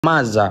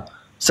maza.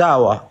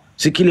 Sawa.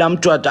 Si kila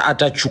mtu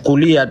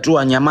atachukulia tu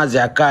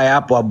anyamaze akae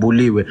hapo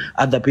abuliwe.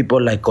 Other people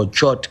like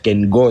Ochot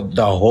can go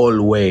the whole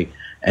way.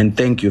 And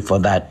thank you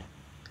for that.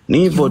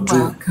 Nivo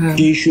too,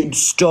 she should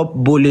stop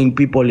bullying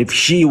people if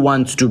she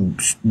wants to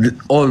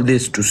all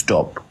this to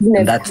stop.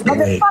 Yes. That's the but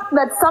way. The fact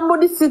that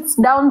somebody sits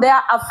down there,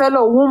 a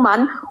fellow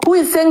woman, who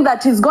is saying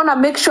that he's gonna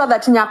make sure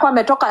that Nyako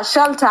ametoka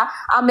shelter,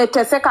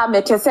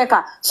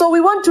 ameteseka. So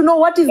we want to know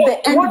what is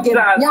the end game.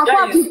 Nyako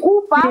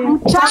akikufa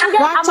mchange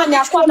ama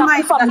Nyako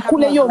atakufa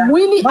mkule hiyo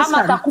mwili ama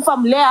atakufa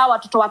mlea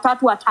watoto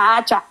watatu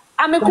wataacha.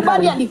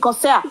 Amekubali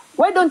alikosea.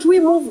 Why don't we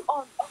move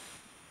on?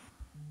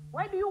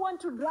 Why do you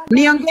want to drag?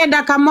 Niongee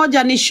dakika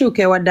moja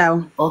nishuke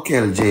wadau.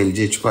 Okay,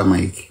 LJ chukua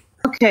mic.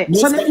 Okay.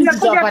 So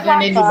tutapata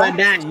nini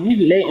baadaye?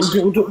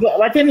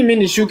 Wacheni mimi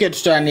nishuke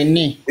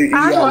tutanini.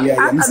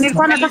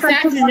 Nilikuwa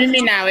nataka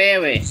mimi na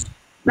wewe.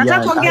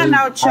 Nataka kuongea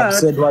na Ochot. I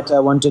said what I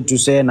wanted to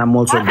say and I'm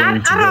also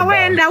going to.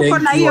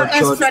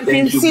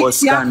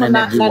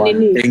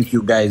 Thank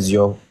you guys,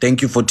 yo.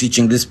 Thank you for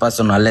teaching this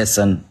person a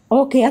lesson.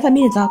 Okay, hata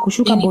mimi nataka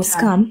kushuka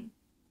Boscan.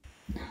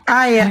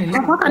 Aya,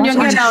 nataka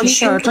niongee na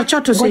Ochot.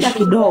 Ochot usishuke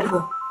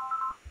kidogo.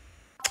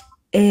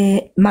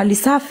 Mali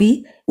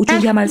safi,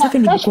 uchungi ya mali safi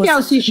ni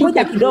because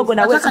ngoja kidogo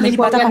na wewe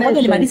nilipata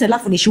ngoja nimalize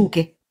alafu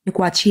nishuke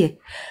nikuachie.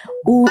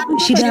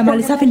 Shida ya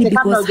mali safi ni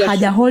because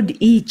haja hold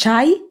hii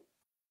chai.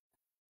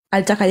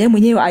 Alitaka yeye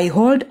mwenyewe I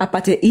hold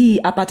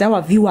apate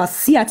hawa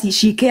viewers, si ati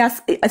he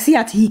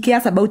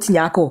cares about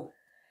Nyako.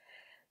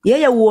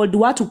 Yeye hold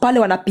watu pale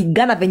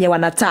wanapigana venye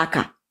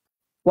wanataka.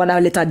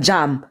 Wanaleta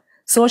jam.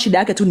 So shida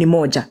yake tu ni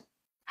moja.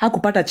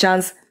 Hakupata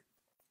chance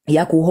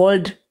ya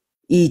kuhold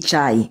hii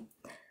chai.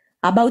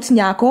 About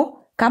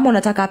Nyako, kama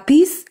unataka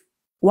peace,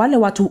 wale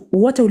watu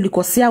wote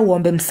ulikosea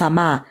uombe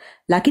msamaha.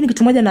 Lakini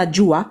kitu moja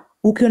najua,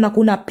 ukiona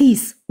kuna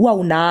peace, huwa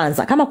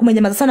unaanza. Kama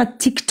kumenyamaza sana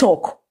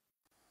TikTok,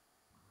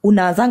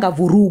 unaanzanga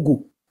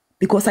vurugu.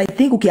 Because I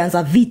think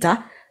ukianza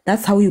vita,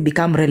 that's how you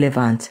become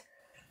relevant.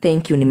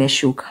 Thank you,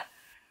 nimeshuka.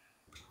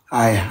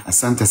 Haya,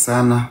 asante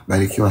sana,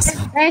 barikiwa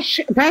sana.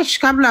 Pesh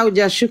kabla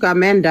hujashuka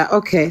ameenda.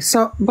 Okay,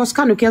 so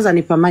Boscan ukianza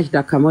nipa mic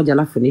dakika moja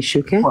alafu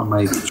nishuke.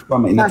 Chukua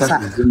mic, nataka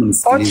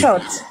nisikilize.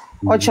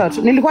 Ochot,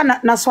 nilikuwa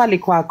na swali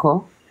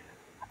kwako.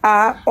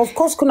 Of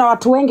course kuna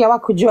watu wengi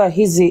hawakujua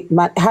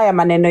haya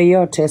maneno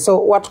yote.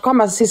 So watu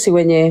kama sisi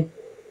wenye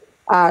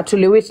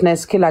tuli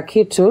witness kila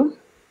kitu,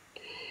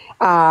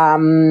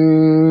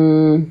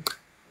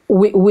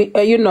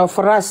 you know,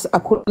 for us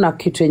hakuna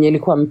kitu yenye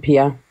ilikuwa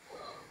mpya.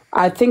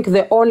 I think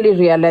the only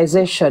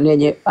realization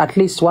yenye at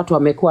least watu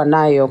wamekuwa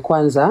nayo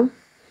kwanza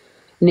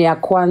ni ya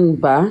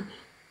kwamba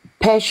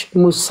Pesh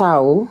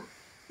Musau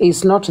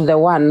is not the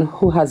one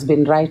who has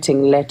been writing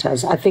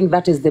letters. I think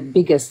that is the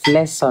biggest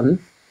lesson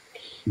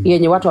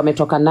yenye watu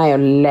wametoka nayo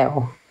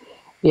leo.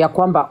 Ya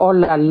kwamba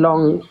all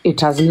along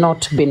it has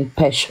not been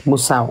Pesh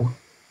Musau.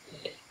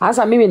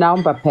 Asa mimi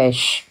naomba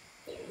Pesh.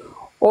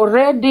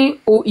 Already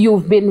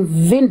you've been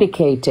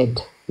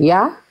vindicated.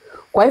 Yeah?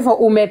 Kwa hivyo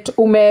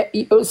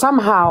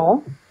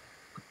somehow,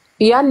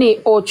 yani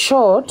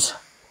Ochot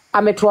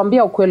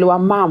ametuambia ukweli wa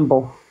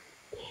mambo.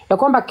 Ya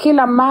kwamba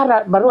kila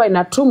mara barua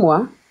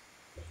inatumwa,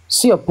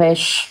 sio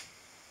Pesh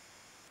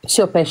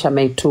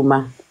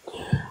ameituma.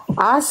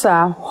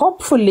 Asa,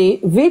 hopefully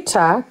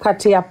vita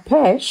kati ya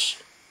Pesh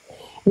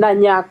na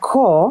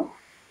Nyako,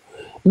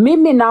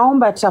 mimi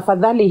naomba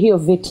tafadhali hiyo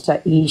vita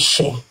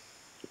iishe.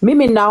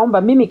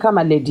 Mimi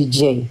kama Lady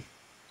J,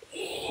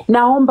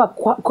 naomba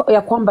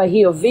ya kwamba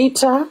hiyo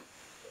vita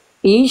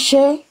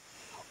iishe,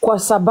 kwa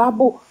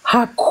sababu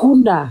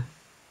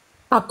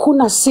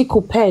hakuna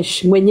siku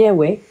Pesh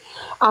mwenyewe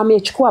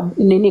amechukua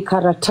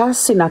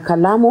karatasi na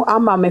kalamu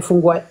ama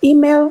amefungua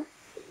email,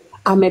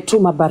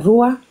 ametuma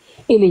barua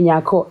ili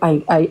Nyako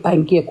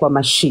aingie kwa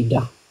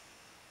mashida.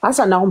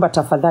 Asa naomba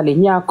tafadhali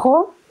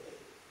Nyako,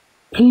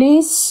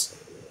 please,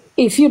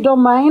 if you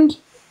don't mind,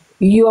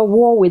 your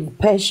war with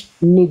Pesh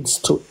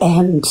needs to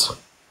end.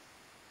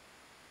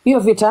 Hiyo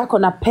vita yako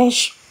na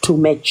Pesh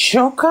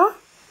tumechoka,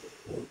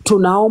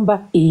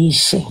 tunaomba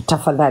iishe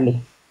tafadhali.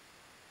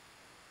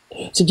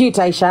 Sijui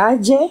itaisha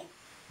aje,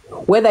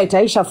 whether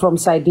itaisha from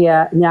side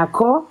ya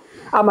Nyako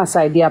ama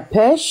side ya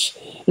Pesh,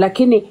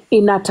 lakini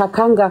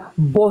inatakanga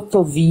both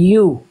of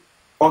you.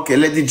 Okay,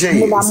 Lady J.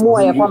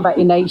 Mnaamua ya kwamba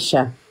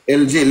inaisha.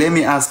 LJ, let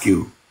me ask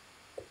you.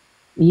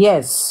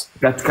 Yes.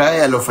 Katika haya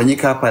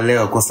yaliyofanyika hapa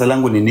leo, kosa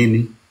langu ni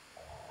nini?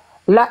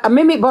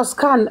 Mimi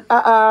Boscan,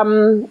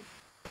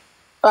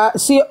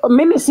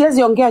 mimi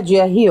siwezi ongea juu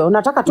ya hiyo.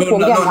 Nataka tu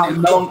kuongea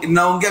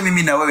naongea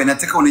mimi na wewe.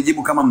 Nataka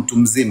unijibu kama mtu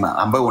mzima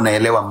ambaye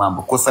unaelewa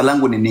mambo. Kosa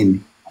langu ni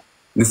nini?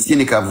 Nisije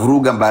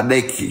nikavuruga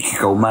baadaye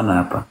kikaumana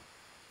hapa.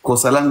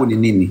 Kosa langu ni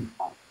nini?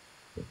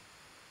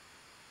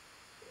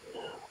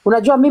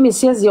 Unajua mimi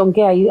siwezi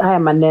ongea haya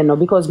maneno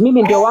because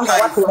mimi ndio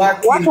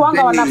watu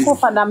wanga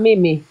wanakufa na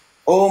mimi.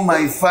 Oh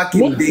my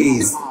fucking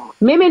days.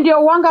 Mimi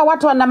ndio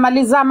watu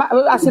wanamaliza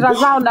asira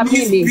zao na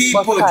mimi.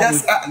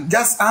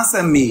 Just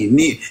answer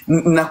me.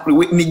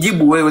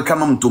 Nijibu wewe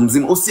kama mtu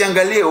mzima.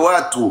 Usiangalie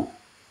watu.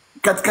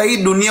 Katika hii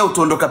dunia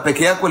utaondoka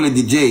peke yako,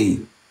 Lady J.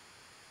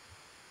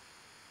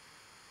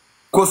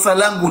 Kosa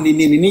langu ni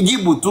nini?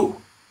 Nijibu tu.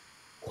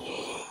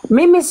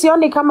 Mimi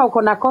sioni kama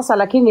uko na kosa,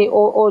 lakini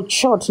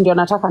Ochot ndio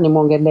nataka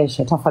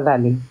nimwongeleshe,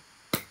 tafadhali.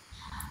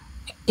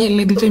 Yeah,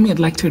 Lady Jamie, I'd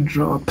like to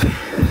drop.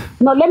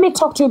 No, let me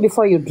talk to you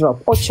before you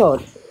drop.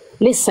 Ochot,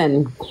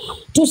 listen.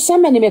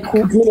 Tuseme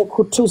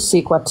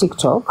nimekutusi kwa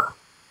TikTok,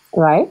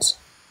 right?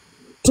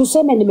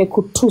 Tuseme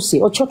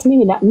nimekutusi. Ochot,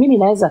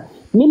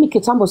 mimi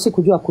kitambo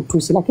sikujua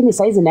kutusi, lakini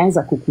saizi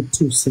naweza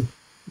kukutusi.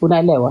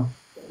 Unaelewa?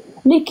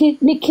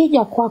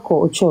 Nikija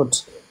kwako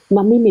Ochot,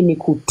 na mimi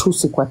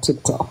nikutusi kwa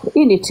TikTok.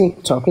 Hii ni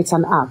TikTok, it's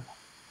an app.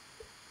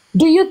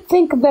 Do you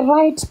think the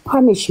right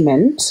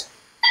punishment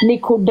ni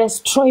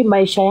kudestroy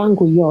maisha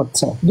yangu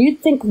yote? Do you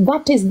think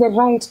that is the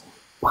right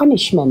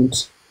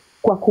punishment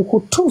kwa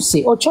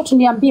kukutusi? Ochot,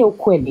 niambie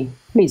ukweli.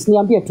 Please,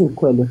 niambie tu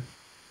ukweli.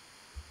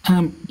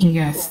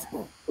 Yes.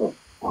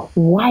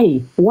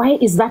 Why? Why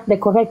is that the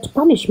correct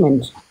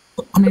punishment?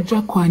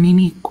 Unajua kwa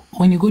nini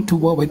when you go to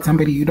war with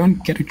somebody you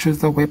don't get to choose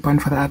the weapon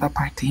for the other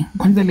party?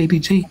 Kwanza Lady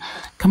J,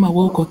 kama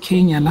wewe uko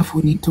Kenya alafu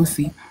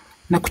unitusi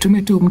na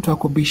kutumia tu mtu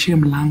akubishie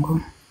mlango.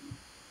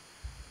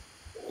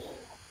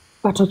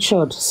 But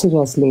Ochot,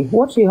 seriously,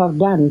 what you have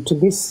done to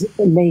this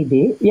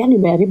lady, yani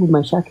umeharibu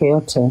maisha yake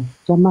yote.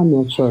 Jamani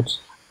Ochot.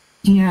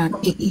 Yeah,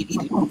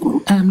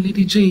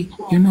 Lady J,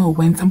 you know,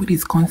 when somebody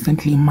is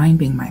constantly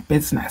minding my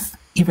business,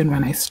 even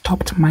when I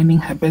stopped minding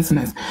her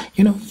business,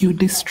 you know, you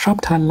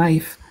disrupt her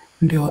life.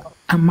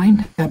 I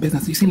mind her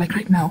business. You see, like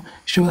right now,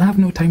 she will have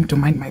no time to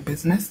mind my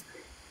business.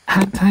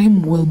 Her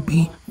time will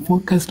be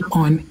focused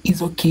on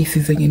hizo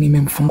cases zenye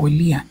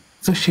nimemfungulia.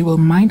 So she will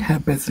mind her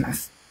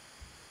business.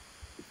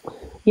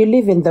 You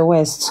live in the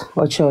West,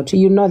 Ochot.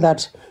 You know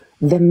that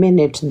the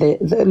minute,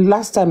 the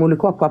last time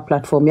ulikuwa kwa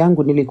platform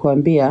yangu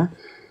nilikuambia,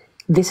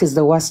 this is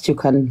the worst you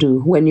can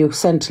do when you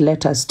send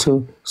letters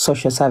to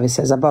social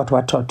services about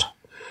watoto.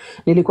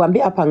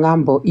 Nilikuambia hapa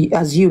ngambo,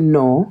 as you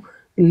know,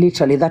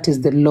 literally that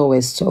is the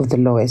lowest of the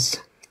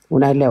lowest.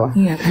 Unaelewa?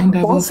 Yeah, and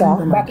I will send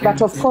them again.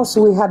 But of course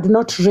we had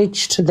not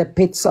reached the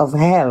pits of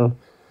hell,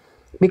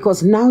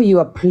 because now you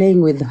are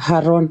playing with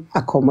her own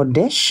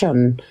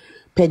accommodation.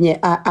 Penye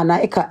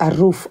anaeka a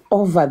roof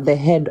over the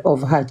head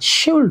of her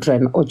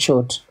children,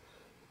 Ochot.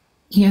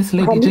 Yes,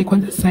 Lady J,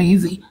 kwanza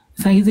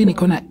saizi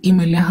niko na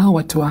email ya hao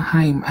watu wa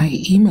Haim.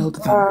 I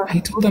emailed them. I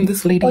told them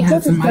this lady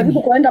has money.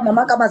 Kuenda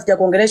mama kama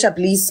sijakuongelesha,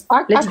 please.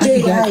 Lady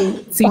J,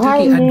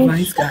 Sitaki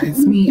advice,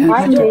 guys. Me,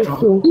 I had to drop.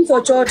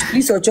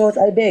 Please Ochot,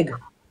 I beg.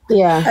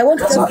 Yeah. I want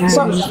to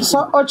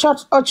so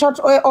Ochot,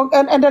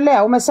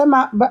 endelea.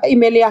 Umesema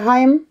email ya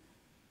Haim?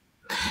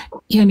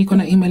 Yeah, niko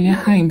na email ya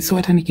Haim, so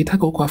hata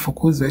nikitaka uko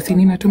afukuzwe. Si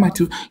ninatuma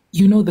tu,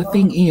 you know, the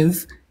thing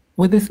is,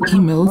 with these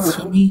emails,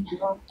 for me,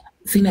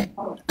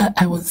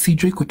 I was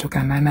sijui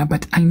kutoka nana,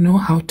 but I know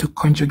how to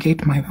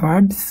conjugate my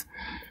verbs.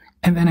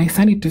 And then I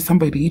send it to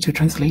somebody to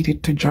translate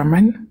it to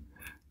German.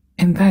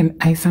 And then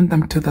I send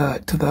them to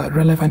the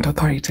relevant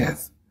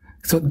authorities.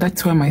 So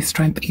that's where my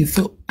strength is.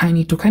 So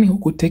anitukani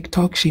huku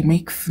TikTok, she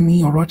makes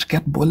me or Roch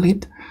get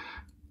bullied.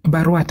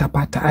 Barua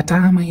atapata.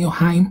 Atahama yo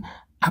Haim,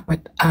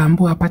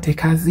 ambu apate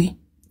kazi,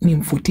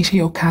 nimfutishe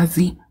yo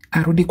kazi,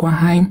 arudi kwa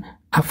Haim,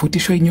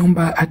 afutishwe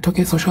nyumba,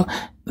 atoke social.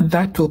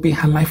 That will be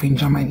her life in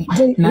Germany.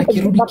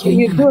 But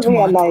you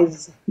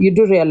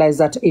do realize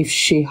that if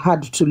she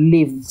had to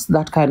live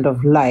that kind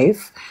of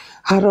life,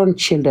 her own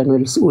children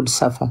would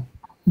suffer.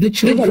 The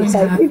children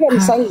even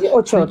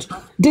Ochot,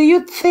 do you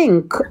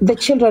think the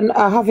children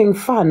are having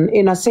fun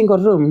in a single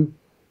room?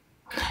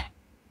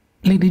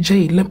 Lady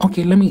J, let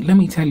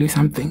me tell you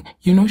something.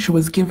 You know, she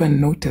was given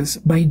notice.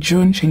 By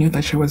June, she knew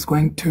that she was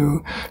given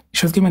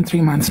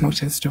 3 months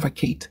notice to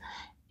vacate.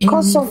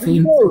 Because of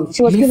you.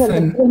 She was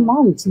given 3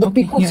 months. Let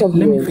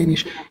me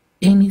finish.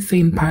 Any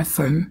sane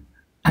person.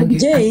 But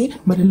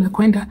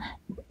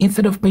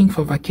instead of paying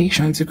for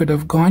vacations, you could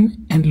have gone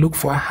and looked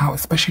for a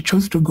house. But she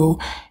chose to go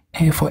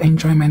for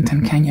enjoyment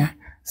in Kenya.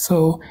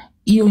 So,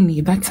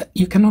 Ioni,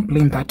 you cannot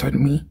blame that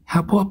on me.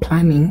 Her poor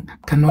planning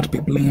cannot be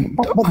blamed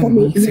on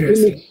me,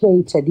 seriously.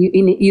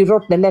 You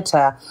wrote the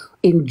letter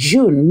in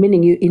June,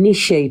 meaning you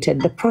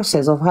initiated the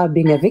process of her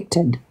being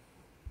evicted.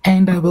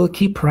 And I will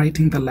keep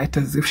writing the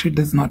letters if she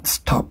does not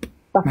stop.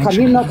 But can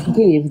you not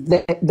give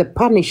the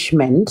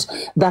punishment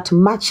that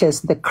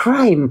matches the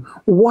crime?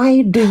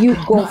 Why do you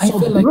go so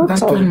brutal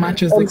that one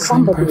matches the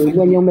crime perfectly.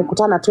 When you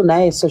umekutana tu na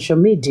yeye social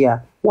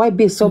media? Why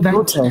be so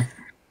brutal?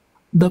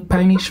 The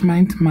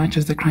punishment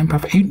matches the crime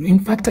perfectly. In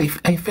fact, I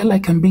feel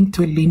like I'm being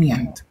too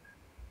lenient.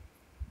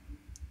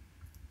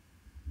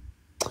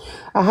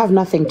 I have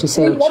nothing to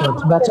say,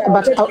 Ochot,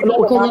 but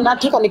Kenya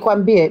nataka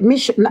nikwambie,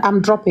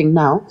 I'm dropping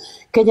now.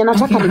 Kenya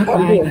nataka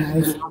nikwambie,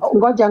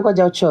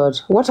 ngoja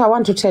Ochot. What I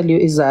want to tell you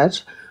is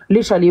that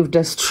literally you've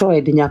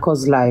destroyed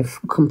Nyako's life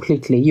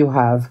completely. You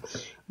have.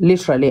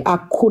 Literally,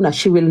 Akuna,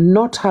 she will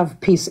not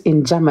have peace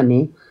in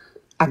Germany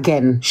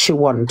again. She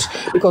won't.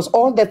 Because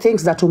all the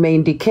things that you may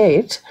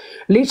indicate,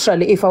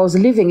 literally, if I was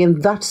living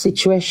in that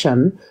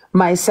situation,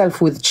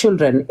 myself with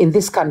children in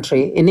this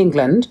country, in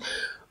England,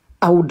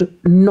 I would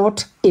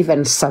not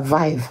even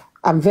survive.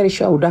 I'm very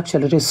sure I would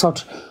actually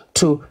resort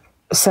to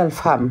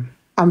self-harm.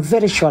 I'm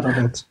very sure of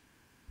it.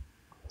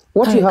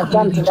 What you have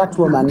done to that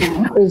woman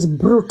is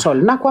brutal.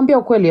 Nakwambia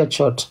ukweli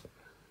Ochot.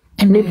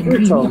 And I Ni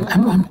agree. brutal.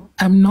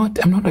 I'm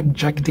not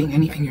objecting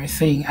anything you're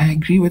saying. I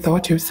agree with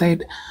what you've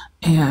said,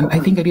 and I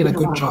think I did a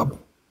good job.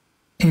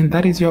 And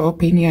that is your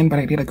opinion, but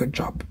I did a good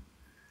job.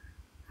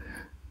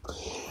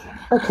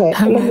 Okay,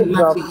 Have let a me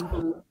drop.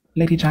 lovely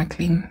Lady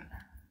Jacqueline.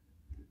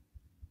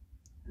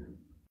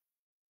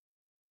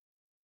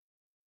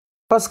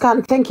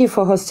 Oscan, thank you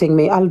for hosting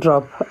me. I'll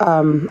drop.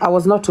 I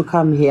was not to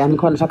come here.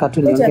 Nilikuwa nataka tu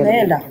Ochot niongee.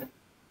 ameenda.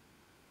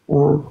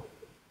 Yeah.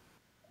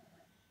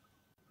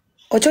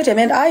 Ochot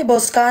ameenda. Hi,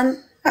 Boscan.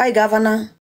 Hi, Governor.